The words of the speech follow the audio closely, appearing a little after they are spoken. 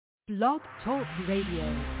Blog Talk Radio.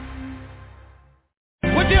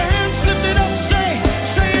 With your hands lifted up, say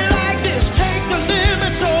it like this, take the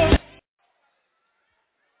limits off.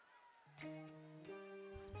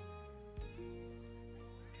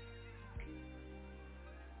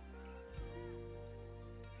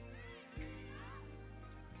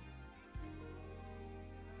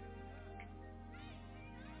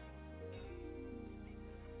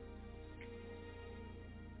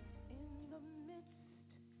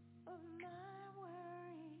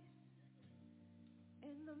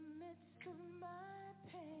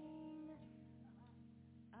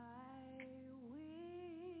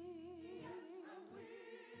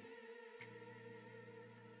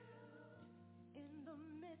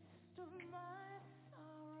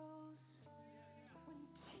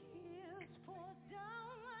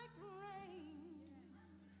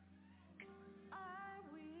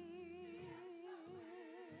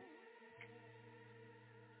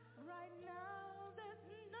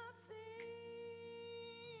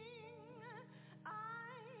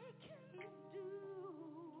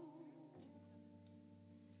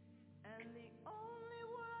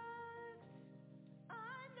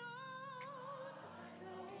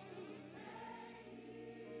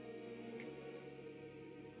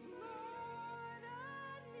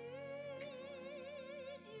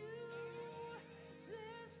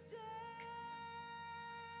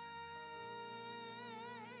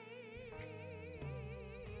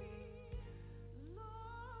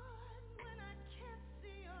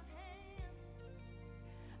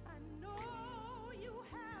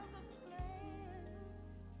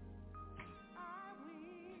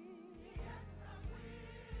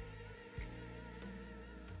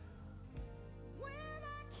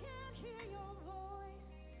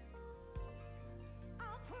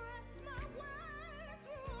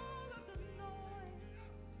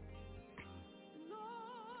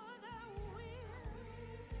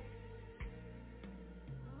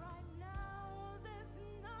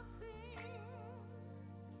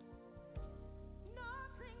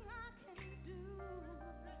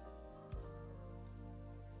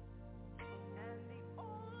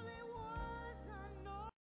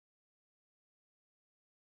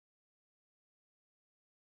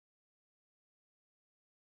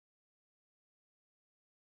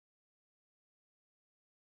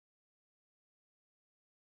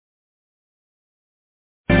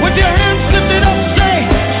 With your hands lifted up, say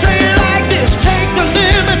it like this, take the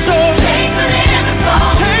limits off. Take the limits off. Take the limits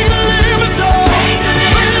off. Take the limits off.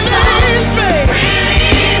 Release me. Release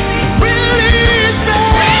me. Release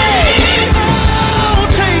me. Oh,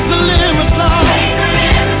 take the limits off. Take the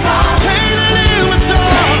limits off. Take the limits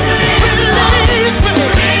off. Release me.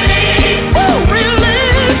 Oh,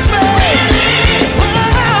 release me.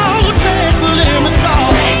 Oh, take the limits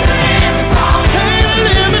off. Take the limits off. Take the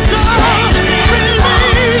limits off.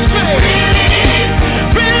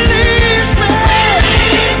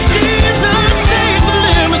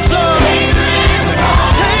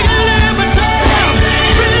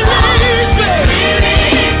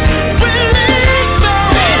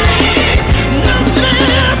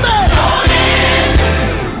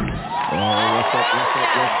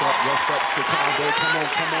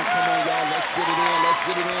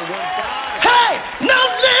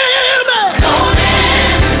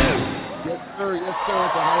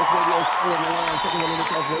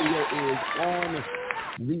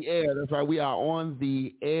 The air. That's right. We are on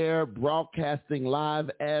the air, broadcasting live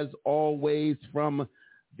as always from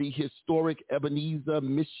the historic Ebenezer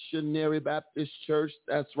Missionary Baptist Church.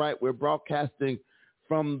 That's right. We're broadcasting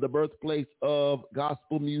from the birthplace of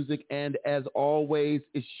gospel music. And as always,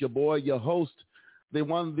 it's your boy, your host, the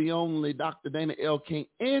one, the only Dr. Dana L. King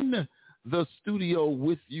in the studio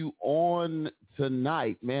with you on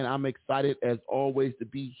tonight. Man, I'm excited as always to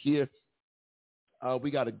be here.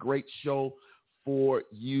 We got a great show for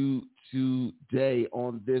you today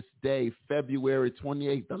on this day, February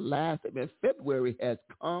 28th, the last. Man, February has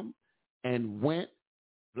come and went.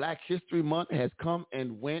 Black History Month has come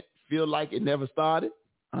and went. Feel like it never started.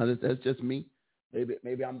 That's just me.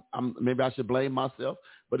 Maybe I should blame myself,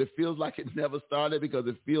 but it feels like it never started because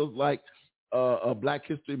it feels like Black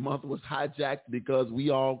History Month was hijacked because we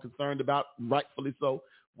all concerned about, rightfully so,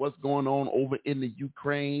 what's going on over in the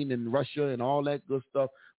Ukraine and Russia and all that good stuff.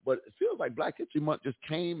 But it feels like Black History Month just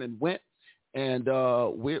came and went, and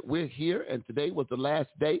we're here, and today was the last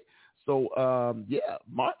day. So,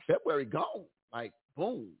 March, February gone, like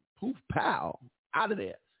boom, poof, pow, out of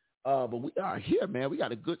there. But we are here, man. We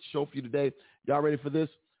got a good show for you today. Y'all ready for this?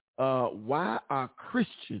 Why are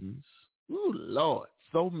Christians, ooh, Lord,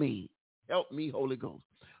 so mean? Help me, Holy Ghost.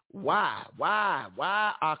 Why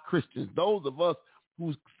are Christians, those of us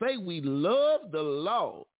who say we love the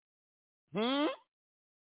Lord,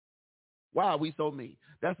 why are we so mean?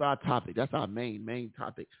 That's our topic. That's our main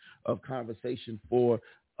topic of conversation for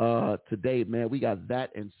today, man. We got that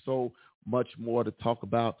and so much more to talk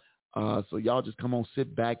about. So y'all just come on,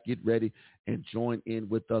 sit back, get ready, and join in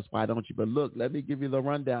with us. Why don't you? But look, let me give you the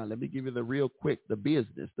rundown. Let me give you the real quick, the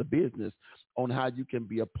business on how you can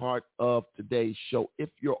be a part of today's show. If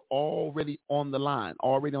you're already on the line,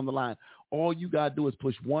 all you got to do is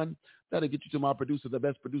push one. That'll get you to my producer, the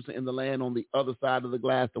best producer in the land on the other side of the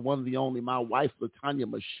glass, the one, the only, my wife, Latanya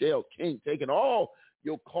Michelle King, taking all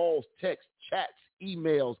your calls, texts, chats,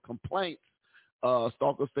 emails, complaints.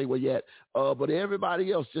 Stalkers say where you at. But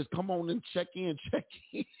everybody else, just come on and check in.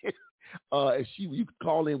 If you can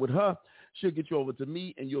call in with her, she'll get you over to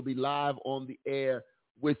me, and you'll be live on the air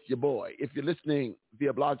with your boy. If you're listening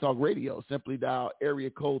via Blog Talk Radio, simply dial area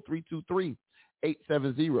code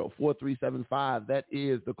 323-870-4375. That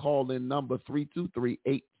is the call-in number.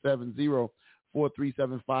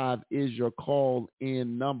 323-870-4375 is your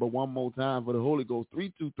call-in number. One more time for the Holy Ghost.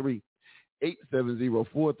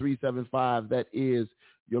 323-870-4375. That is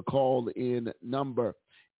your call-in number.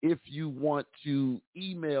 If you want to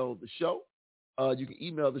email the show, you can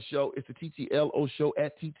email the show. It's the TTLO show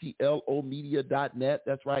at TTLOmedia.net.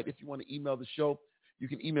 That's right. If you want to email the show, you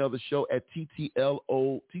can email the show at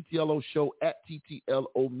TTLO show at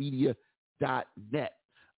TTLOmedia.net.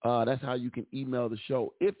 That's how you can email the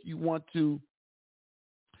show. If you want to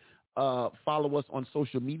follow us on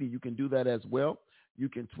social media, you can do that as well. You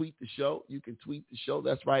can tweet the show.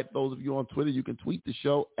 That's right. Those of you on Twitter, you can tweet the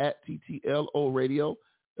show at TTLO Radio.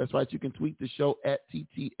 That's right. You can tweet the show at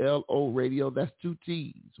TTLO Radio. That's 2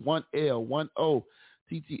 T's, 1 L, 1 O.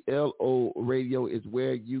 TTLO Radio is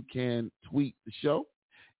where you can tweet the show.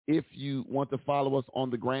 If you want to follow us on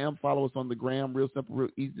the gram, real simple, real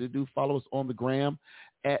easy to do. Follow us on the gram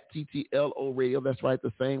at TTLO Radio. That's right,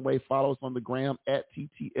 the same way. Follow us on the gram at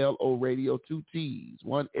TTLO Radio, 2 T's,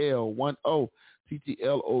 1 L, 1 O.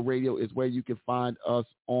 TTLO Radio is where you can find us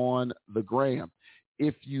on the gram.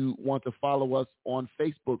 If you want to follow us on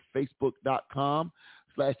Facebook,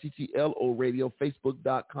 facebook.com/TTLO Radio,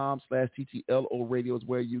 facebook.com/TTLO Radio is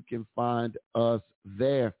where you can find us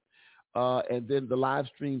there. And then the live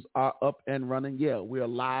streams are up and running. Yeah, we are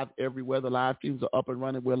live everywhere. The live streams are up and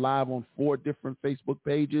running. We're live on 4 different Facebook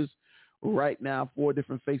pages right now, 4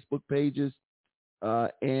 different Facebook pages,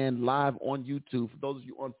 and live on YouTube. For those of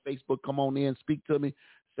you on Facebook, come on in, speak to me,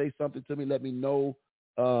 say something to me, let me know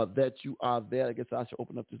that you are there. I guess I should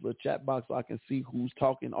open up this little chat box so I can see who's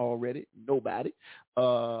talking already. Nobody.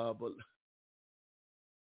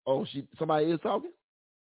 Somebody is talking?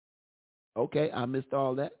 Okay, I missed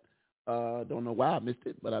all that. Don't know why I missed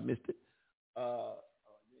it, but I missed it.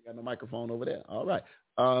 You got no microphone over there. All right.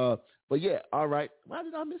 But yeah, all right. Why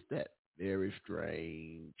did I miss that? Very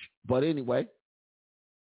strange. But anyway,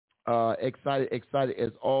 excited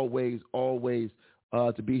as always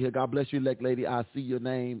to be here. God bless you, elect lady. I see your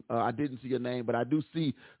name. I didn't see your name, but I do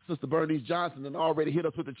see Sister Bernice Johnson and already hit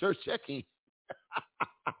us with the church check-in.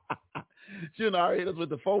 She already hit us with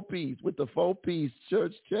the 4-piece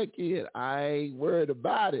church check-in. I ain't worried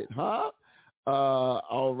about it, huh?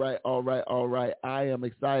 All right. I am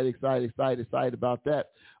excited about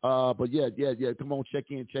that. But yeah. Come on,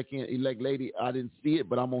 check in, elect lady. I didn't see it,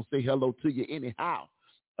 but I'm gonna say hello to you anyhow.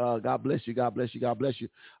 God bless you. But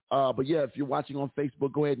yeah, if you're watching on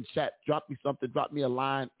Facebook, go ahead and chat. Drop me something. Drop me a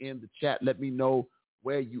line in the chat. Let me know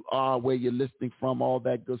where you are, where you're listening from, all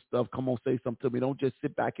that good stuff. Come on, say something to me. Don't just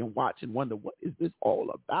sit back and watch and wonder, what is this all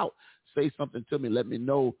about? Say something to me. Let me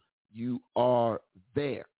know you are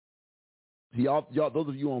there. Y'all, those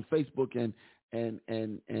of you on Facebook and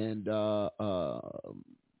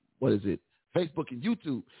what is it? Facebook and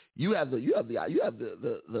YouTube, you have the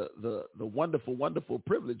wonderful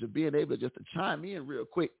privilege of being able just to chime in real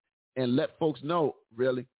quick and let folks know.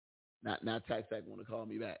 Really, not Tax Act want to call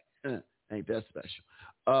me back. Ain't that special?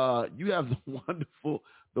 You have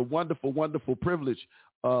the wonderful privilege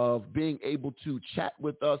of being able to chat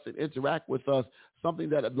with us and interact with us, something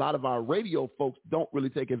that a lot of our radio folks don't really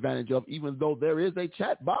take advantage of, even though there is a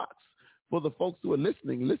chat box for the folks who are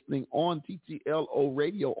listening on TTLO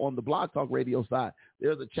Radio, on the Blog Talk Radio side.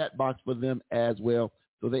 There's a chat box for them as well,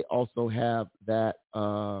 so they also have that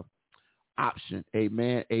option.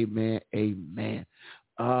 Amen.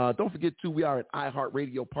 Don't forget, too, we are an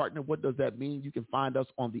iHeartRadio partner. What does that mean? You can find us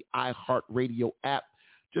on the iHeartRadio app.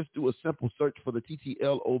 Just do a simple search for the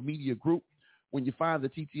TTLO Media Group. When you find the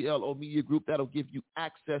TTLO Media Group, that'll give you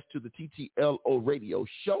access to the TTLO Radio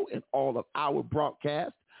show and all of our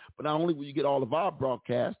broadcasts. But not only will you get all of our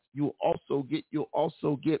broadcasts, you'll also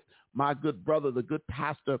get my good brother, the good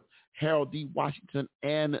pastor, Harold D. Washington,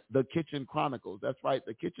 and the Kitchen Chronicles. That's right,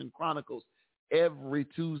 the Kitchen Chronicles, every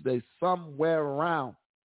Tuesday, somewhere around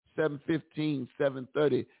 7:15,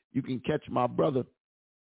 7:30. You can catch my brother,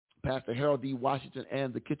 Pastor Harold D. Washington,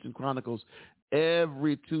 and the Kitchen Chronicles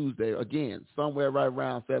every Tuesday. Again, somewhere right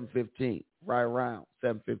around 7:15, right around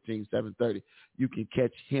 7:15, 7:30. You can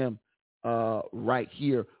catch him right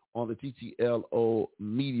here on the TTLO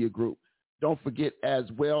Media Group. Don't forget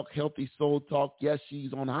as well, Healthy Soul Talk. Yes,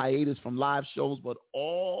 she's on hiatus from live shows, but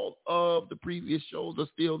all of the previous shows are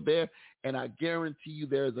still there. And I guarantee you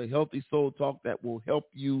there's a Healthy Soul Talk that will help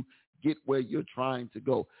you get where you're trying to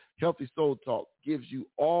go. Healthy Soul Talk gives you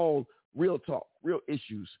all real talk, real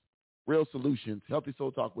issues, real solutions. Healthy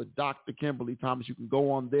Soul Talk with Dr. Kimberly Thomas. You can go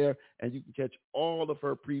on there and you can catch all of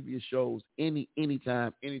her previous shows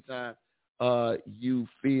anytime you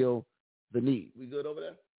feel the need. We good over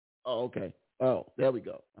there? Oh, okay. Oh, there we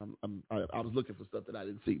go. I was looking for stuff that I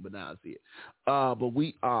didn't see, but now I see it. But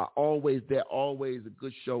we are always there, always a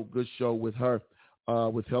good show with her,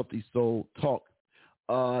 with Healthy Soul Talk.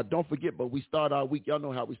 Don't forget, but we start our week. Y'all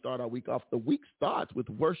know how we start our week off. The week starts with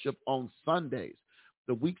worship on Sundays.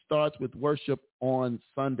 The week starts with worship on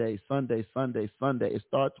Sunday. It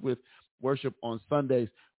starts with worship on Sundays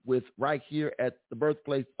with right here at the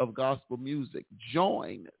birthplace of gospel music.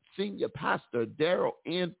 Join Senior Pastor Darrell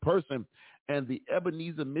in person and the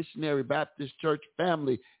Ebenezer Missionary Baptist Church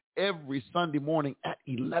family every Sunday morning at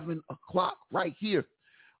 11 o'clock right here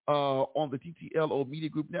on the TTLO Media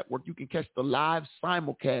Group Network. You can catch the live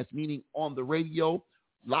simulcast, meaning on the radio,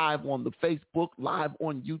 live on the Facebook, live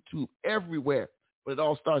on YouTube, everywhere. But it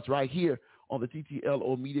all starts right here on the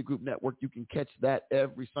TTLO Media Group Network. You can catch that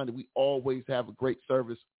every Sunday. We always have a great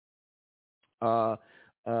service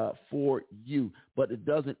for you. But it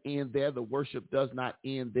doesn't end there. The worship does not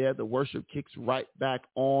end there. The worship kicks right back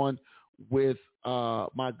on with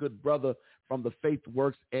my good brother from the Faith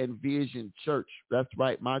Works and Vision Church. That's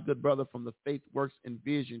right, my good brother from the Faith Works and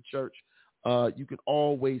Vision Church. You can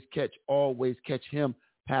always catch him,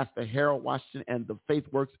 Pastor Harold Washington and the Faith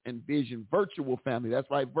Works and Vision virtual family.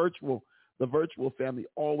 That's right, the virtual family.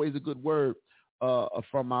 Always a good word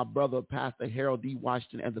from my brother, Pastor Harold D.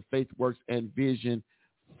 Washington and the Faith Works and Vision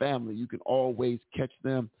family. You can always catch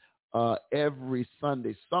them every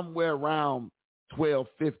Sunday, somewhere around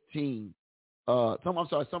 12:15.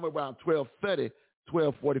 Somewhere around 12:30,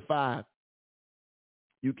 12:45.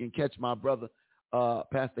 You can catch my brother,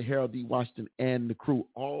 Pastor Harold D. Washington and the crew.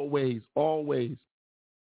 Always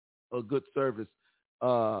a good service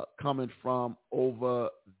coming from over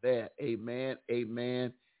there. Amen,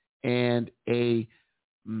 and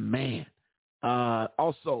amen.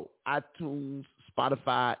 Also, iTunes,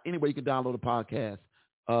 Spotify, anywhere you can download a podcast,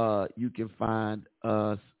 you can find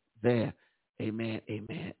us there. Amen.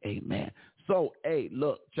 So, hey,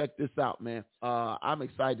 look, check this out, man. I'm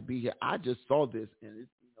excited to be here. I just saw this, and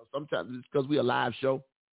sometimes it's because we're a live show.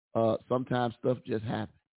 Sometimes stuff just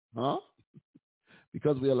happens, huh?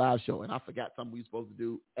 Because we're a live show, and I forgot something we were supposed to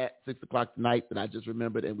do at 6 o'clock tonight that I just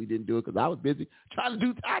remembered, and we didn't do it because I was busy trying to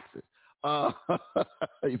do taxes.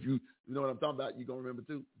 If you know what I'm talking about, you're going to remember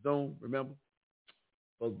too. Zoom, remember?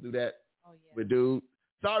 Supposed to do that. Oh, yeah. With dude.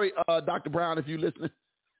 Sorry, Dr. Brown, if you're listening.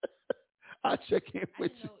 I'll check in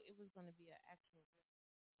with you. I didn't know it was going to be an actual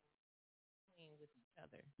playing with each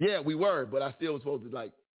other. Yeah, we were, but I still was supposed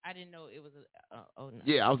to I didn't know it was no.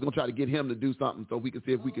 Yeah, I was going to try to get him to do something so we could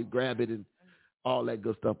see if we could grab it and all that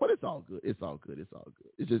good stuff. But it's all good. It's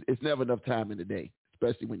just, it's never enough time in the day,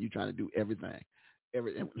 especially when you're trying to do everything.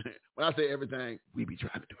 When I say everything, we be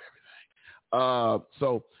trying to do everything.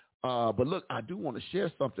 But look, I do want to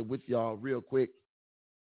share something with y'all real quick.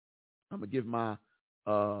 I'm going to give my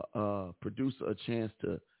producer a chance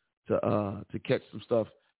to catch some stuff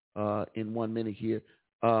in 1 minute here.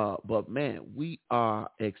 But man, we are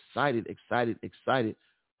excited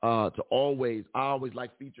to always. I always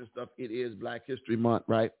like featuring stuff. It is Black History Month,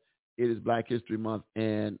 right? It is Black History Month,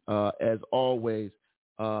 and as always,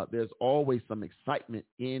 there's always some excitement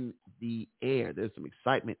in the air. There's some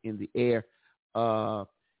excitement in the air,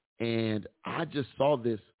 and I just saw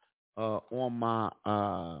this on my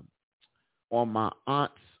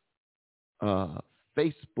aunt's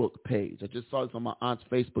Facebook page. I just saw this on my aunt's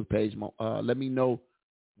Facebook page. Let me know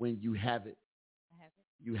when you have it. I have it.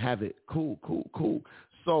 You have it. Cool.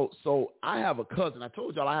 So I have a cousin. I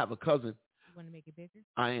told y'all I have a cousin. You want to make it bigger?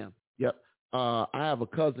 I am. Yep. I have a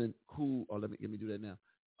cousin who. Oh, let me do that now.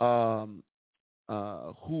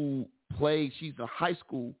 Who plays? She's in high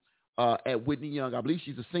school at Whitney Young. I believe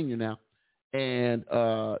she's a senior now. and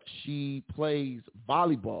she plays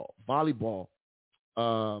volleyball.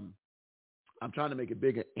 I'm trying to make it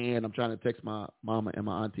bigger, and I'm trying to text my mama and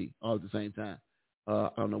my auntie all at the same time. I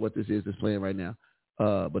don't know what this is that's playing right now,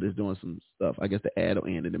 but it's doing some stuff. I guess the ad will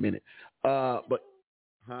end in a minute. But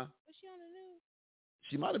huh? Was she on the news?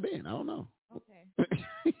 She might have been. I don't know. Okay.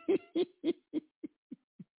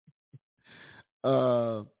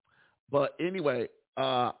 But anyway,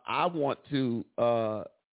 I want to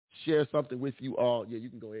share something with you all. Yeah, you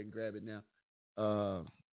can go ahead and grab it now.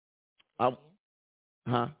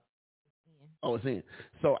 Huh? Oh, it's in.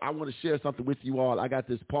 So I want to share something with you all. I got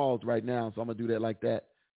this paused right now, so I'm gonna do that like that,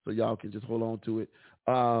 so y'all can just hold on to it.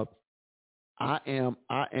 I am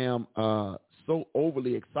so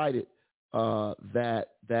overly excited that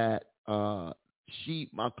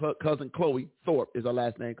my cousin Chloe Thorpe is her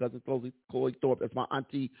last name. Cousin Chloe Thorpe. That's my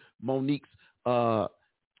auntie Monique's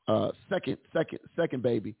second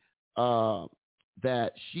baby.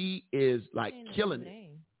 That she is like killing it.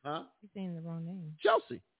 Huh? You're saying the wrong name.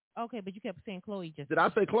 Chelsea. Okay, but you kept saying Chloe just. Did I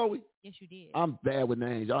say Chloe? Yes, you did. I'm bad with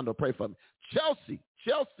names. Y'all know, pray for me. Chelsea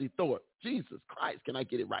Thorpe. Jesus Christ, can I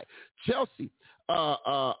get it right? Chelsea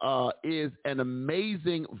is an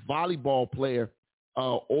amazing volleyball player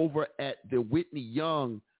over at the Whitney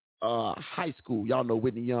Young High School. Y'all know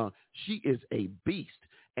Whitney Young. She is a beast.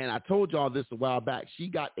 And I told y'all this a while back. She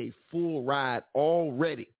got a full ride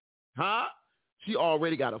already. Huh? She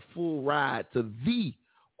already got a full ride to the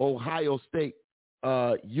Ohio State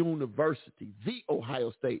University, the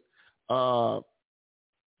Ohio State.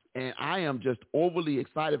 And I am just overly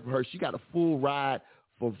excited for her. She got a full ride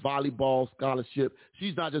for volleyball scholarship.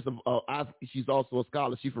 She's not just she's also a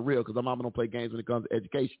scholar. She for real, because her mama don't play games when it comes to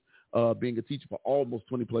education, being a teacher for almost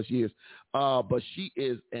 20 plus years. But she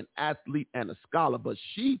is an athlete and a scholar, but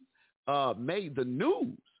she made the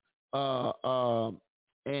news.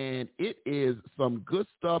 And it is some good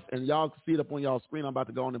stuff, and y'all can see it up on y'all screen. I'm about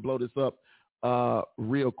to go on and blow this up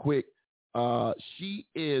real quick. She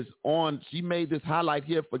made this highlight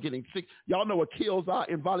here for getting sick. Y'all know what kills are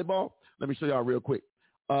in volleyball? Let me show y'all real quick.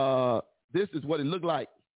 This is what it looked like.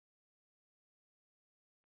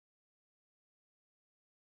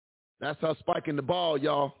 That's her spiking the ball,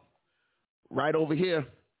 y'all. Right over here.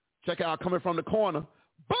 Check out coming from the corner.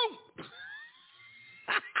 Boom!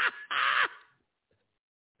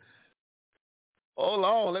 Hold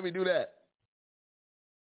on, let me do that.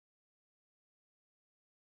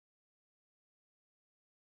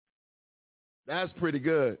 That's pretty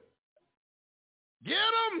good. Get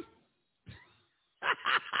him!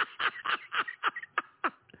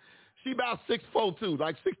 She about 6'4" too,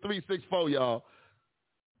 like 6'3", 6'4", y'all.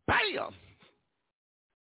 Bam!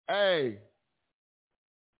 Hey,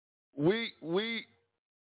 we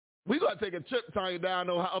gonna take a trip, Tanya, down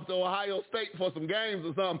up to Ohio State for some games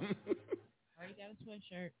or something. Already got a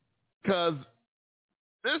sweatshirt. Cause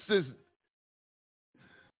this is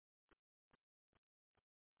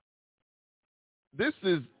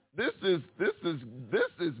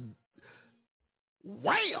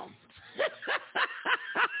wham.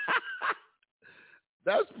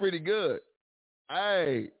 That's pretty good.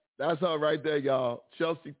 Hey, that's her right there, y'all.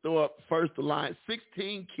 Chelsea Thorpe, first alliance,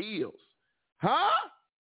 16 kills. Huh?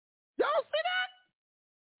 Y'all see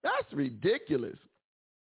that? That's ridiculous.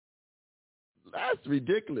 That's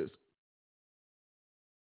ridiculous.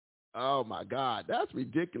 Oh my God, that's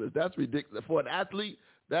ridiculous. That's ridiculous. For an athlete,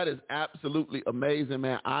 that is absolutely amazing,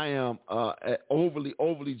 man. I am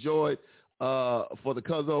overly joyed for the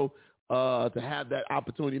Cuzzo to have that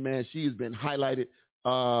opportunity, man. She's been highlighted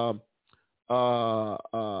in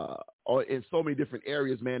so many different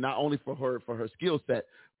areas, man. Not only for her skill set,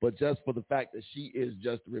 but just for the fact that she is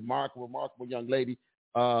just a remarkable young lady.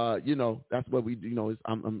 That's what we do.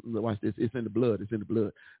 Watch this. It's in the blood. It's in the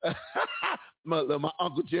blood. my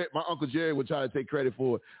uncle Jerry would try to take credit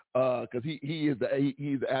for it because he's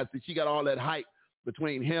the athlete. She got all that hype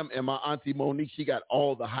between him and my auntie Monique. She got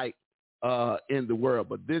all the hype in the world.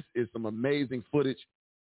 But this is some amazing footage.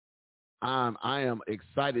 I am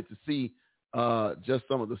excited to see just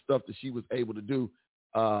some of the stuff that she was able to do.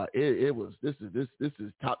 This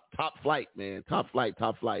is top flight, man. Top flight.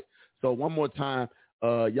 So one more time,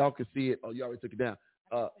 y'all can see it. Oh, you already took it down.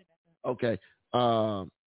 Okay.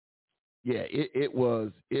 Yeah, it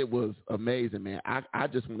was amazing, man. I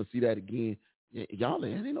just want to see that again. Y'all,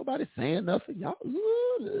 ain't nobody saying nothing. Y'all,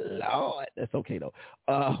 ooh, Lord, that's okay though.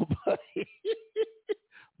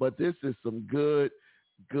 But this is some good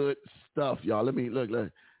stuff, y'all. Let me look.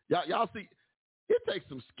 Y'all see, it takes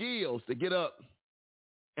some skills to get up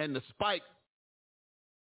and to spike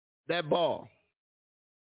that ball.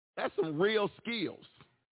 That's some real skills.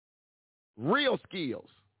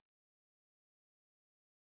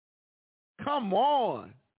 Come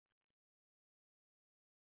on.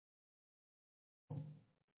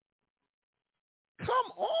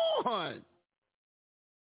 Come on.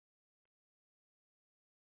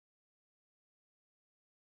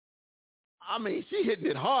 I mean, she hitting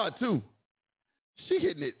it hard too. She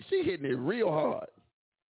hitting it real hard.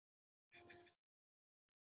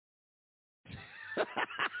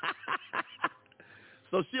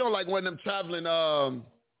 So she don't like one of them traveling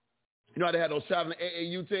you know how they had those traveling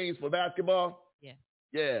AAU teams for basketball? Yeah.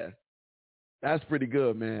 Yeah. That's pretty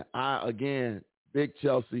good, man. Again, big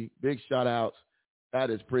Chelsea, big shout outs. That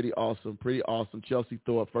is pretty awesome. Pretty awesome. Chelsea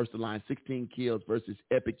Thorpe, first in line, 16 kills versus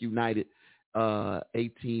Epic United,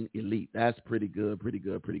 18 Elite. That's pretty good, pretty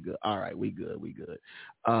good, pretty good. All right, we good, we good.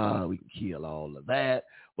 We can kill all of that.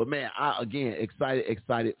 But man, again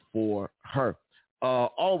excited for her.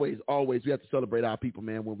 Always, we have to celebrate our people,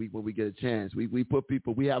 man. When we get a chance, we put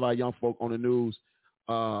people. We have our young folk on the news.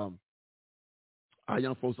 Our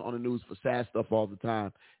young folks are on the news for sad stuff all the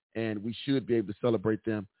time, and we should be able to celebrate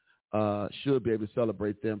them. Should be able to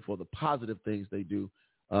celebrate them for the positive things they do,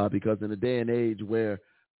 because in a day and age where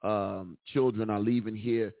children are leaving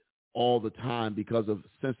here all the time because of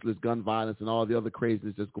senseless gun violence and all the other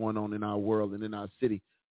craziness that's going on in our world and in our city,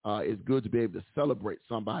 it's good to be able to celebrate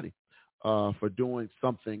somebody for doing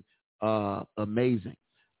something amazing.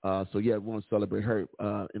 So yeah, we want to celebrate her.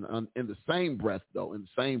 In the same breath, though,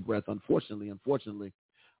 unfortunately,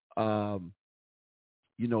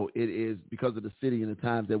 you know, it is because of the city and the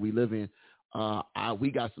times that we live in.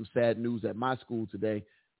 We got some sad news at my school today.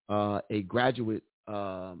 A graduate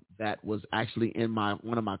that was actually in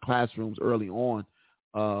one of my classrooms early on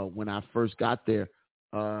when I first got there.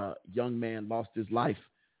 Young man lost his life.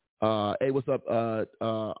 Hey, what's up,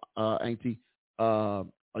 Auntie? A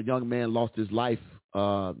young man lost his life.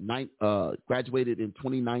 Graduated in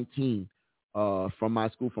 2019 from my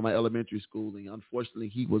school, from my elementary school, and unfortunately,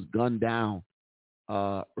 he was gunned down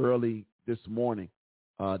early this morning,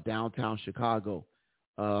 downtown Chicago.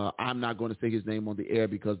 I'm not going to say his name on the air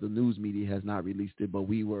because the news media has not released it, but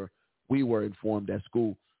we were informed at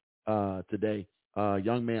school today.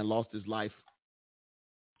 Young man lost his life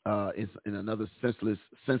in another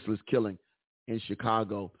senseless killing in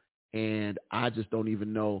Chicago, and I just don't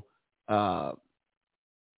even know.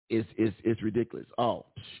 It's ridiculous. Oh,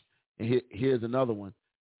 and here's another one.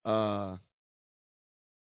 Oh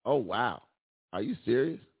wow, are you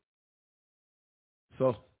serious?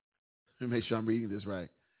 So let me make sure I'm reading this right.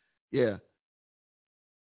 Yeah.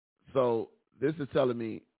 So this is telling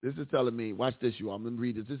me. Watch this, you all. I'm gonna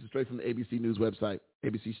read this. This is straight from the ABC News website,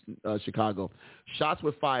 ABC Chicago. Shots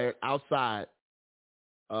were fired outside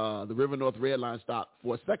the River North Red Line stop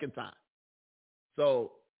for a second time.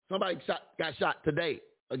 So somebody got shot today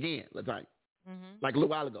again, like a little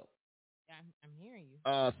while ago. Yeah, I'm hearing you.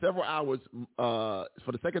 Several hours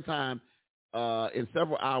for the second time in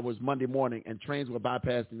several hours Monday morning, and trains were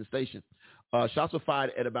bypassing the station. Shots were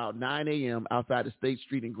fired at about 9 a.m. outside the State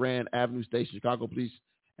Street and Grand Avenue station. Chicago police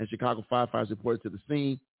and Chicago firefighters reported to the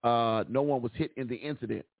scene. No one was hit in the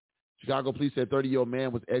incident. Chicago police said 30-year-old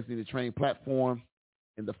man was exiting the train platform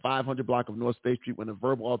in the 500 block of North State Street when a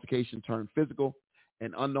verbal altercation turned physical.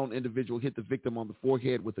 An unknown individual hit the victim on the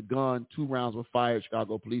forehead with a gun. 2 rounds were fired,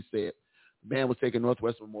 Chicago police said. The man was taken to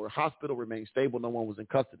Northwestern Memorial Hospital, remained stable. No one was in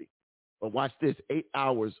custody. But watch this. 8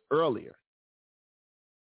 hours earlier.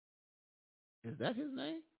 Is that his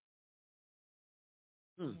name?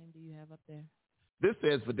 What name do you have up there? This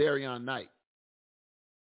says Vadarion Knight.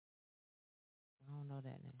 I don't know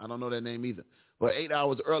that name. I don't know that name either. But 8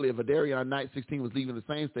 hours earlier, Vadarion Knight, 16, was leaving the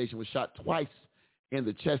same station, was shot twice in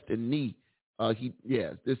the chest and knee.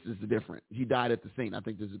 This is different. He died at the scene. I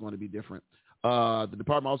think this is going to be different. The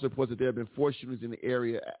department also reports that there have been 4 shootings in the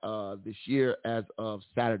area this year as of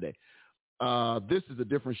Saturday. This is a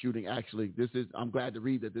different shooting, actually. I'm glad to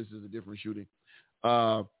read that this is a different shooting.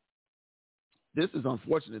 This is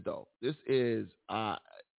unfortunate, though. This is, I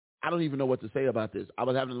don't even know what to say about this. I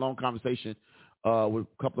was having a long conversation with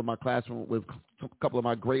a couple of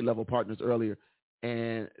my grade level partners earlier,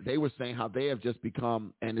 and they were saying how they have just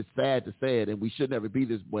become, and it's sad to say it, and we should never be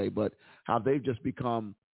this way, but how they've just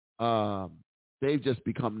become numb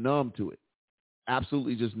to it,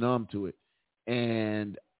 absolutely just numb to it,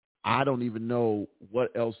 and I don't even know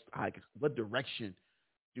what direction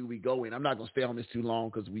do we go in. I'm not going to stay on this too long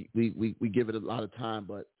because we give it a lot of time,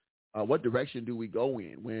 but what direction do we go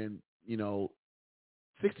in when,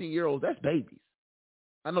 16-year-olds, that's babies.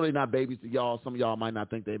 I know they're not babies to y'all. Some of y'all might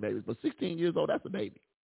not think they're babies, but 16 years old, that's a baby.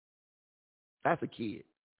 That's a kid.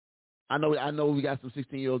 I know we got some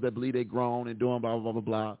 16-year-olds that believe they're grown and doing blah, blah, blah,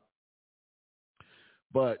 blah.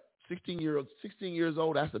 But 16 years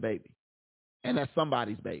old, that's a baby. and that's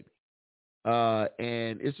somebody's baby.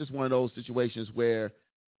 And it's just one of those situations where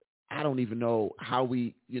I don't even know how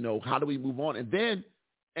how do we move on? And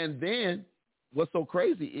then what's so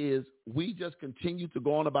crazy is we just continue to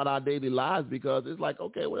go on about our daily lives because it's like,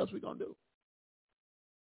 okay, what else are we going to do?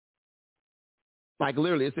 Like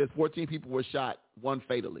literally, it says 14 people were shot, one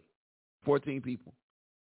fatally. 14 people.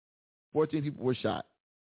 14 people were shot.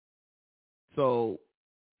 So,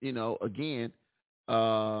 again,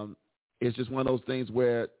 it's just one of those things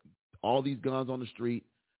where all these guns on the street,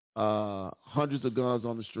 hundreds of guns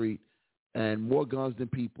on the street, and more guns than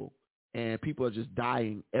people. And people are just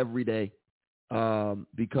dying every day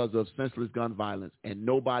because of senseless gun violence. And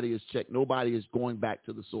nobody is checked. Nobody is going back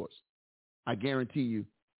to the source. I guarantee you,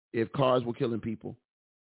 if cars were killing people,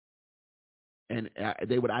 and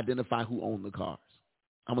they would identify who owned the cars.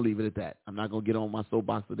 I'm going to leave it at that. I'm not going to get on my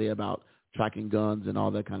soapbox today about tracking guns and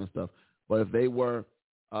all that kind of stuff. But if they were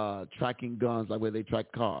tracking guns like where they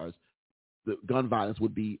track cars, the gun violence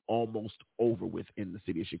would be almost over with in the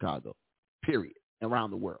city of Chicago, period,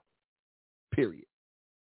 around the world, period.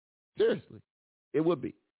 Seriously, it would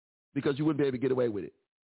be, because you wouldn't be able to get away with it,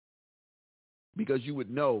 because you would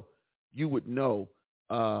know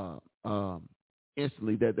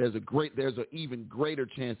instantly that there's an even greater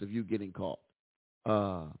chance of you getting caught.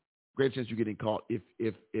 Greater chance you getting caught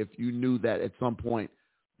if you knew that at some point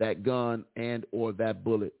that gun and or that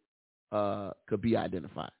bullet could be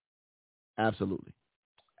identified. Absolutely.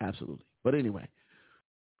 But anyway,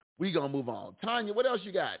 we gonna move on. Tanya, what else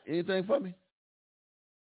you got? Anything for me?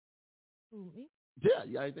 Who, me? Yeah,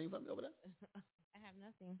 you got anything for me over there? I have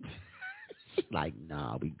nothing. Like,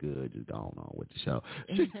 nah, we good. Just going on with the show.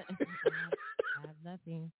 I have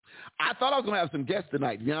nothing. I thought I was gonna have some guests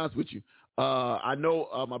tonight, to be honest with you. I know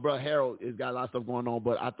my brother Harold has got a lot of stuff going on,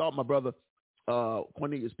 but I thought my brother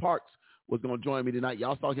Cornelius Parks was gonna join me tonight.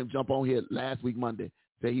 Y'all saw him jump on here last week Monday,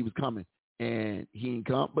 say he was coming, and he ain't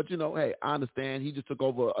come. But hey, I understand. He just took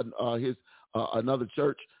over his another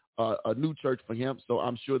church, a new church for him. So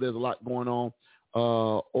I'm sure there's a lot going on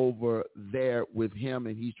over there with him,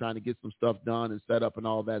 and he's trying to get some stuff done and set up and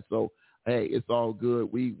all that. So hey, it's all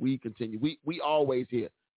good. We continue. We always here.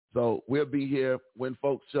 So we'll be here when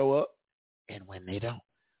folks show up, and when they don't,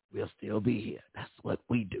 we'll still be here. That's what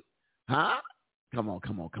we do. Huh? Come on.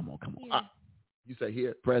 You say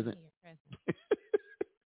here, present. Here, present.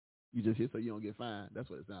 You just here so you don't get fined. That's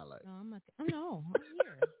what it sounds like. No, I'm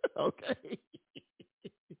here. Okay.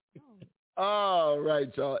 Oh. All right,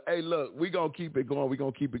 y'all. Hey, look, we're going to keep it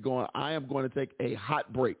going. I am going to take a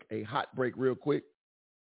hot break real quick.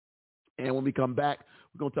 And when we come back,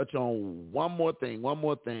 we're going to touch on one more thing,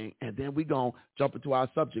 and then we're going to jump into our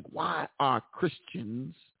subject. Why are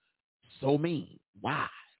Christians so mean? Why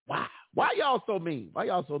y'all so mean?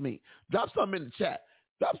 Drop something in the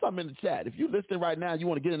chat. If you're listening right now, you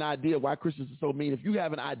want to get an idea why Christians are so mean. If you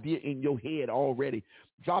have an idea in your head already,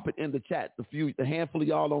 drop it in the chat. The handful of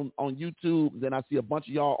y'all on YouTube, then I see a bunch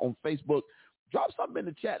of y'all on Facebook. Drop something in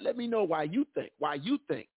the chat. Let me know why you think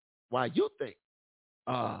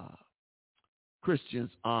Christians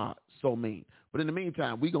are so mean. But in the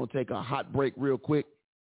meantime, we're going to take a hot break real quick,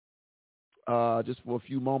 just for a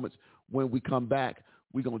few moments. When we come back,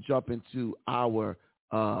 we're going to jump into our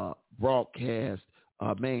broadcast,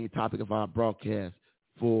 main topic of our broadcast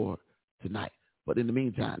for tonight. But in the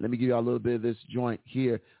meantime, let me give you a little bit of this joint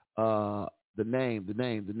here. The name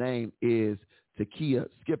is Takia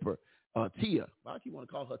Skipper. Tia. Why do you want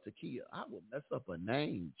to call her Takia? I will mess up a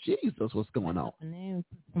name. Jesus, what's going on? A name,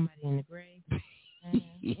 put somebody in the grave.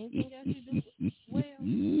 Anything else you do? Well,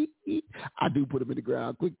 I do put them in the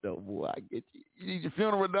ground quick, though, boy. I get you. You need your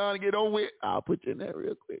funeral done and get on with? I'll put you in there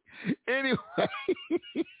real quick. Anyway.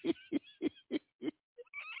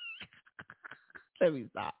 Let me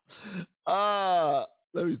stop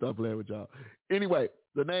playing with y'all. Anyway,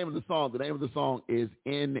 the name of the song is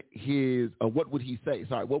In His, What Would He Say?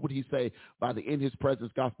 What Would He Say by the In His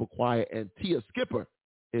Presence Gospel Choir, and Tia Skipper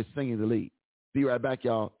is singing the lead. Be right back,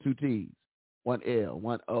 y'all. 2 T's, 1 L,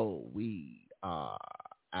 1 O. We are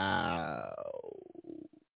out.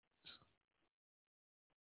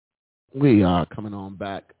 We are coming on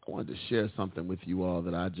back. I wanted to share something with you all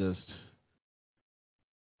that I just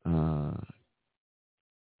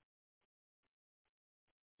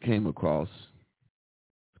came across.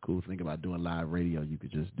 It's a cool thing about doing live radio. You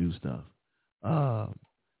could just do stuff.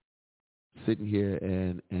 Sitting here,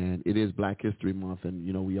 and it is Black History Month, and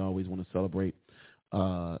we always want to celebrate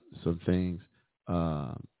some things.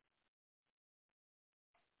 Tanya,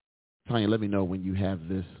 let me know when you have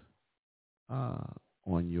this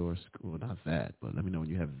on your screen. Not that, but let me know when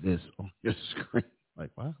you have this on your screen. Like,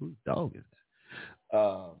 wow, whose dog is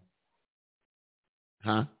that?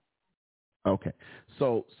 Huh? Okay.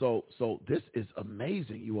 So this is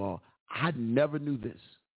amazing, you all. I never knew this.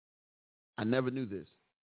 I never knew this.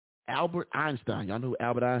 Albert Einstein. Y'all know who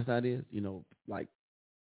Albert Einstein is? You know, like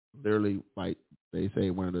literally, like they say,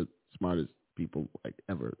 one of the smartest people like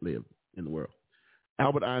ever lived in the world.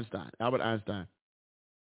 Albert Einstein. Albert Einstein.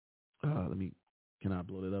 Let me. Can I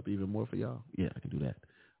blow it up even more for y'all? Yeah, I can do that.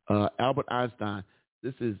 Albert Einstein.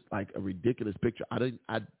 This is like a ridiculous picture.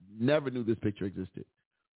 I never knew this picture existed.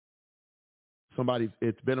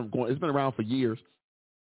 It's been around for years,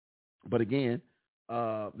 but again,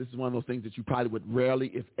 this is one of those things that you probably would rarely,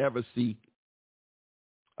 if ever, see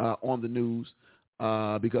on the news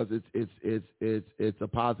because it's a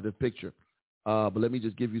positive picture. But let me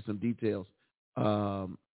just give you some details.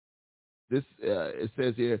 This it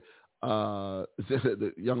says here. It says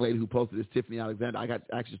the young lady who posted this, Tiffany Alexander. I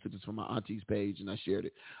actually took this from my auntie's page and I shared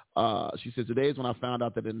it. She says, today is when I found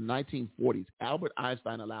out that in the 1940s, Albert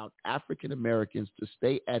Einstein allowed African Americans to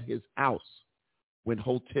stay at his house when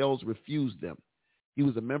hotels refused them. He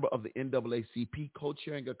was a member of the NAACP,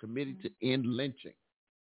 co-chairing a committee to end lynching.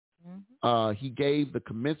 He gave the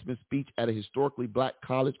commencement speech at a historically black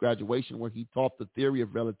college graduation where he taught the theory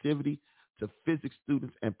of relativity to physics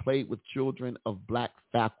students and played with children of black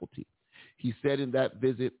faculty. He said in that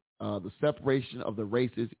visit, the separation of the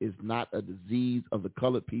races is not a disease of the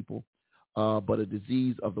colored people, but a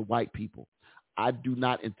disease of the white people. I do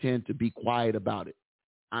not intend to be quiet about it.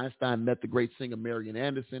 Einstein met the great singer Marian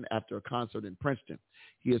Anderson after a concert in Princeton.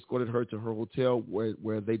 He escorted her to her hotel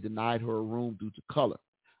where they denied her a room due to color.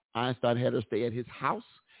 Einstein had her stay at his house,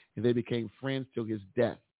 and they became friends till his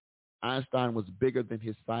death. Einstein was bigger than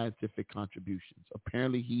his scientific contributions.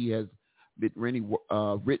 Apparently, he has many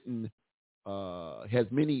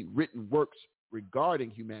written works regarding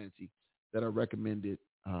humanity that are recommended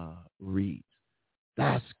reads.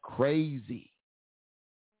 That's crazy.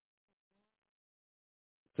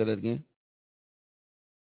 Say that again.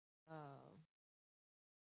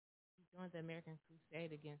 He joined the American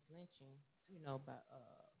Crusade against lynching. By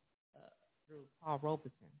through Paul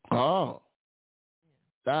Robeson. Oh,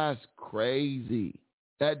 that's crazy.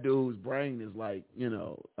 That dude's brain is like,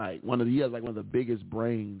 like he has like one of the biggest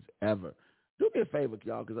brains ever. Do me a favor,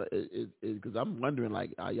 y'all, because I'm wondering,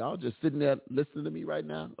 like, are y'all just sitting there listening to me right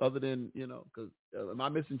now? Other than, because am I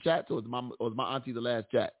missing chats or is my auntie the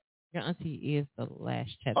last chat? Your auntie is the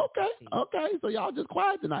last chat. Okay. So y'all just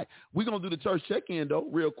quiet tonight. We're gonna do the church check-in though,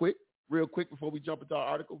 real quick before we jump into our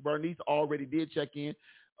article. Bernice already did check in.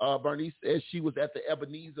 Bernice says she was at the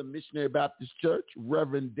Ebenezer Missionary Baptist Church.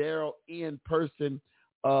 Reverend Darrell in person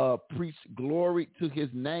preached glory to his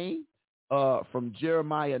name from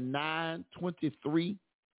Jeremiah 9:23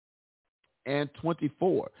 and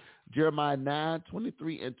 24. Jeremiah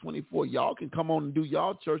 9:23 and 24. Y'all can come on and do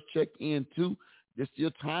y'all church check-in too. This is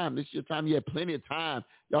your time. You have plenty of time.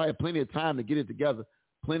 Y'all have plenty of time to get it together.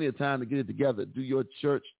 Do your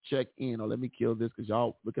church check-in. Or let me kill this because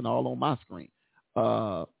y'all looking all on my screen.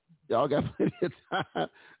 Y'all got plenty of time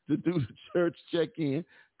to do the church check-in.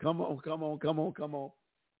 Come on.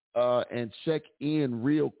 And check in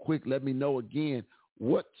real quick. Let me know again.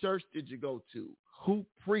 What church did you go to? Who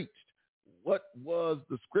preached? What was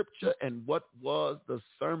the scripture? And what was the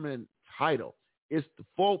sermon title? It's the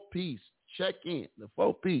 4-piece check-in. The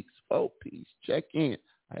 4-piece check-in.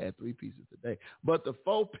 I had 3 pieces today. But the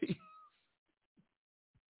 4-piece.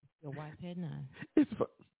 Your wife had 9.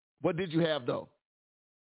 What did you have, though?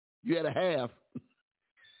 You had a half.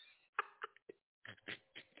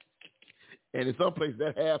 And in some places,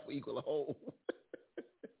 that half will equal a whole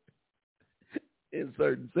in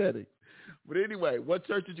certain settings. But anyway, what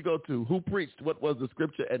church did you go to? Who preached? What was the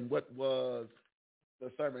scripture? And what was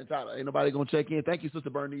the sermon title? Ain't nobody going to check in? Thank you, Sister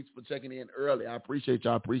Bernice, for checking in early. I appreciate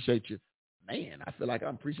y'all. Appreciate you. Man, I feel like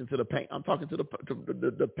I'm preaching to the paint. I'm talking to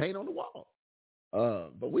the paint on the wall.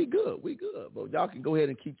 But we good. But y'all can go ahead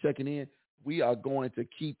and keep checking in. We are going to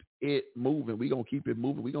keep it moving. We're going to keep it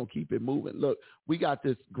moving. Look, we got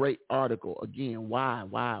this great article. Again, why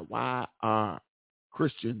are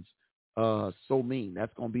Christians so mean?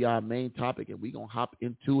 That's going to be our main topic, and we're going to hop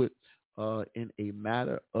into it in a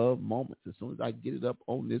matter of moments. As soon as I get it up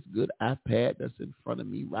on this good iPad that's in front of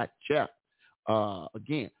me right here.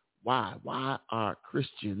 Again, why are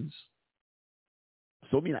Christians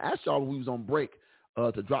so mean? I asked y'all when we was on break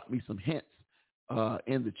to drop me some hints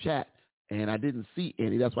in the chat. And I didn't see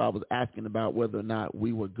any. That's why I was asking about whether or not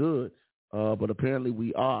we were good. But apparently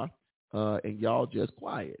we are. And y'all just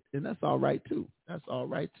quiet. And that's all right, too. I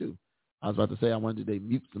was about to say I wanted they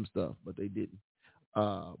mute some stuff, but they didn't.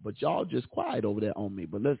 But y'all just quiet over there on me.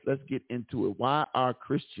 But let's get into it. Why are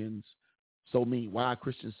Christians so mean?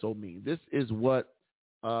 This is what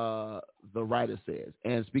the writer says.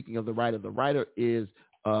 And speaking of the writer is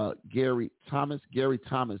Gary Thomas. Gary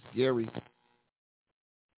Thomas. Gary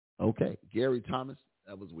Thomas.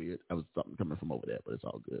 That was weird. That was something coming from over there, but it's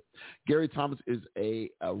all good. Gary Thomas is a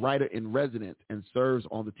writer in residence and serves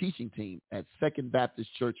on the teaching team at Second Baptist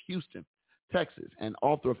Church, Houston, Texas, and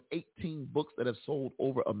author of 18 books that have sold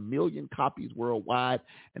over 1 million copies worldwide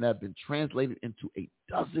and have been translated into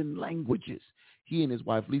 12 languages. He and his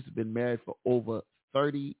wife, Lisa, have been married for over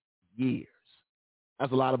 30 years.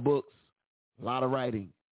 That's a lot of books, a lot of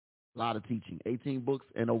writing, a lot of teaching. 18 books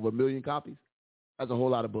and over 1 million copies. That's a whole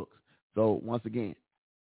lot of books. So once again,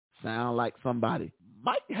 sound like somebody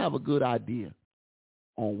might have a good idea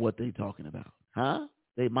on what they're talking about. Huh?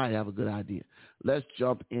 They might have a good idea. Let's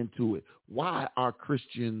jump into it. Why are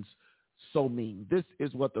Christians so mean? This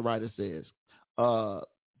is what the writer says.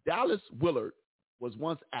 Dallas Willard was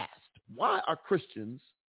once asked, why are Christians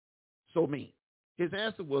so mean? His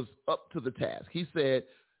answer was up to the task. He said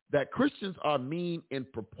that Christians are mean in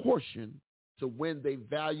proportion to when they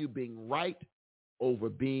value being right over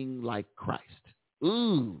being like Christ.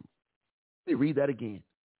 Ooh. Let me read that again.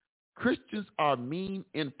 Christians are mean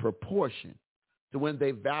in proportion to when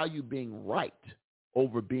they value being right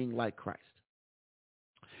over being like Christ.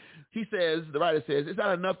 He says, the writer says, it's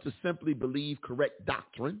not enough to simply believe correct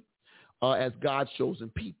doctrine as God's chosen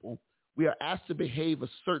people. We are asked to behave a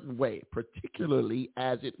certain way, particularly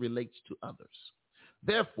as it relates to others.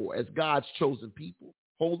 Therefore, as God's chosen people,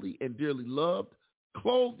 holy and dearly loved,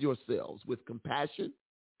 clothe yourselves with compassion,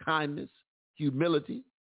 kindness, humility,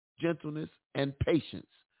 gentleness, and patience.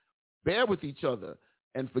 Bear with each other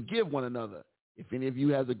and forgive one another. If any of you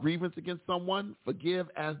has a grievance against someone, forgive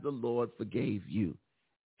as the Lord forgave you.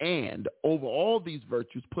 And over all these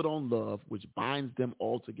virtues, put on love, which binds them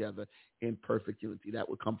all together in perfect unity. That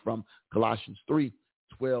would come from Colossians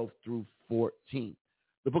 3:12 through 14.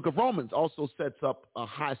 The book of Romans also sets up a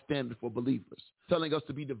high standard for believers, telling us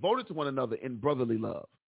to be devoted to one another in brotherly love.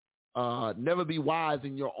 Never be wise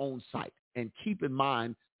in your own sight, and keep in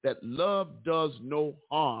mind that love does no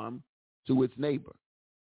harm to its neighbor,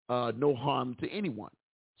 no harm to anyone.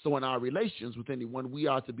 So in our relations with anyone, we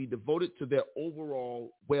are to be devoted to their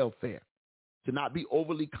overall welfare, to not be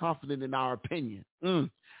overly confident in our opinion,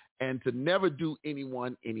 and to never do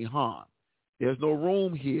anyone any harm. There's no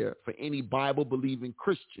room here for any Bible-believing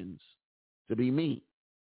Christians to be mean.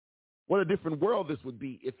 What a different world this would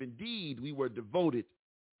be if indeed we were devoted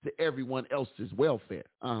to everyone else's welfare.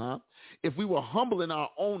 If we were humble in our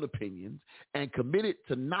own opinions and committed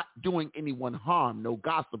to not doing anyone harm, no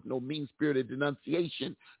gossip, no mean-spirited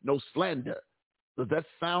denunciation, no slander. Does that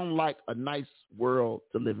sound like a nice world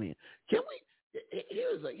to live in? Can we? Here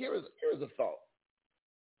is a thought.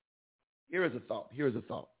 Here is a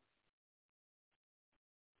thought.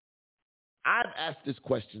 I've asked this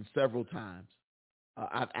question several times.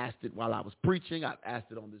 I've asked it while I was preaching. I've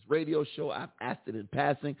asked it on this radio show. I've asked it in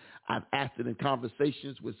passing. I've asked it in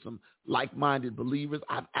conversations with some like-minded believers.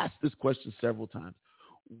 I've asked this question several times.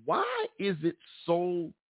 Why is it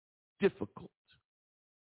so difficult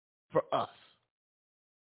for us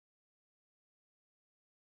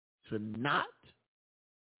to not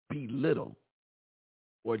belittle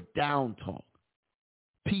or down-talk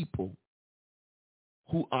people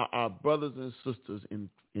who are our brothers and sisters in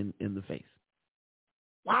the faith?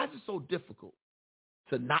 Why is it so difficult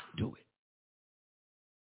to not do it?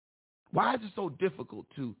 Why is it so difficult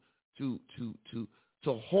to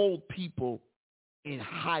hold people in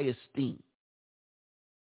high esteem?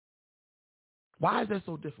 Why is that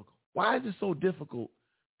so difficult? Why is it so difficult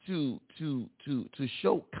to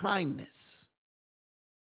show kindness?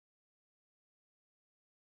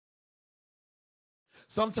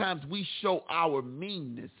 Sometimes we show our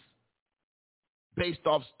meanness based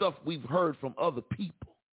off stuff we've heard from other people.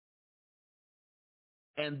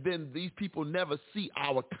 And then these people never see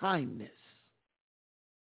our kindness.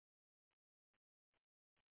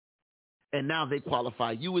 And now they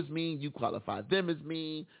qualify you as mean, you qualify them as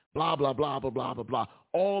mean, blah, blah, blah, blah, blah, blah, blah.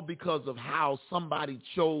 All because of how somebody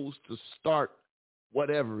chose to start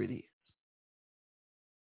whatever it is.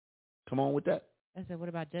 Come on with that. I said, what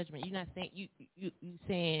about judgment? You're not saying you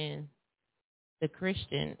saying the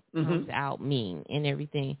Christian comes out mean and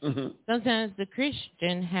everything. Sometimes the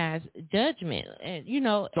Christian has judgment, and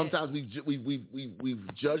sometimes we've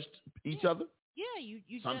judged each other. Yeah, you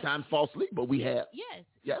sometimes falsely, but we have.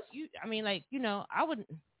 Yes.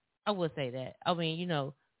 I would say that. I mean,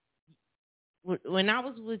 when I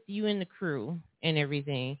was with you and the crew and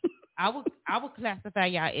everything, I would classify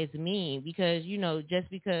y'all as mean because just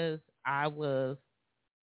because I was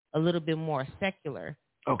a little bit more secular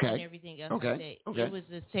and everything else like that. It was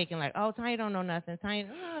just taken like, oh, Tanya don't know nothing. Tanya,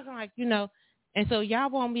 like, and so y'all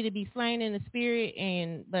want me to be slain in the spirit,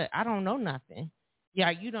 but I don't know nothing. Yeah,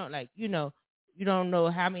 you don't you don't know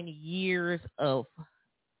how many years of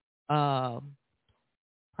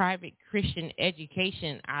private Christian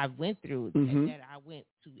education I went through, that I went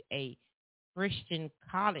to a Christian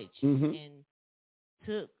college and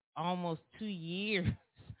took almost 2 years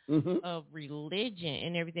of religion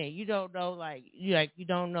and everything. You don't know, you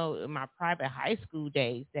don't know in my private high school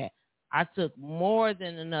days that I took more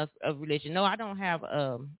than enough of religion. No, I don't have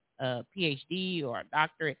a PhD or a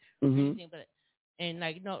doctorate or anything, but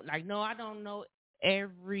no, I don't know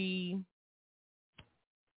every.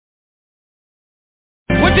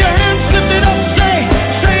 With your hands lifted up, say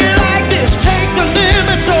it like this. Take the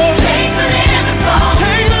limits off. Take the limits off.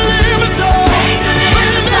 Take the limits off. Take the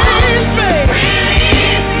limits off. Release me.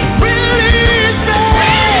 Release me.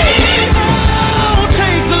 Oh,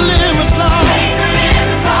 take the limits off. Take the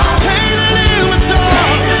limits off. Take the limits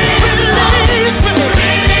off. Release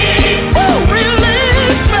me. Oh,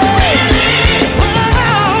 release me.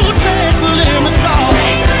 Oh, take the limits off.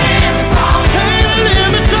 Take the limits off. Take the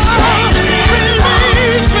limits off.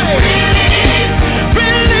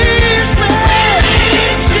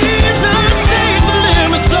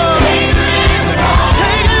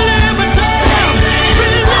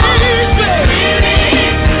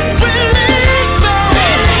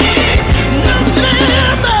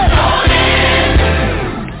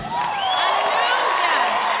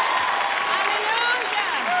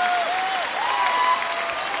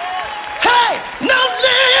 No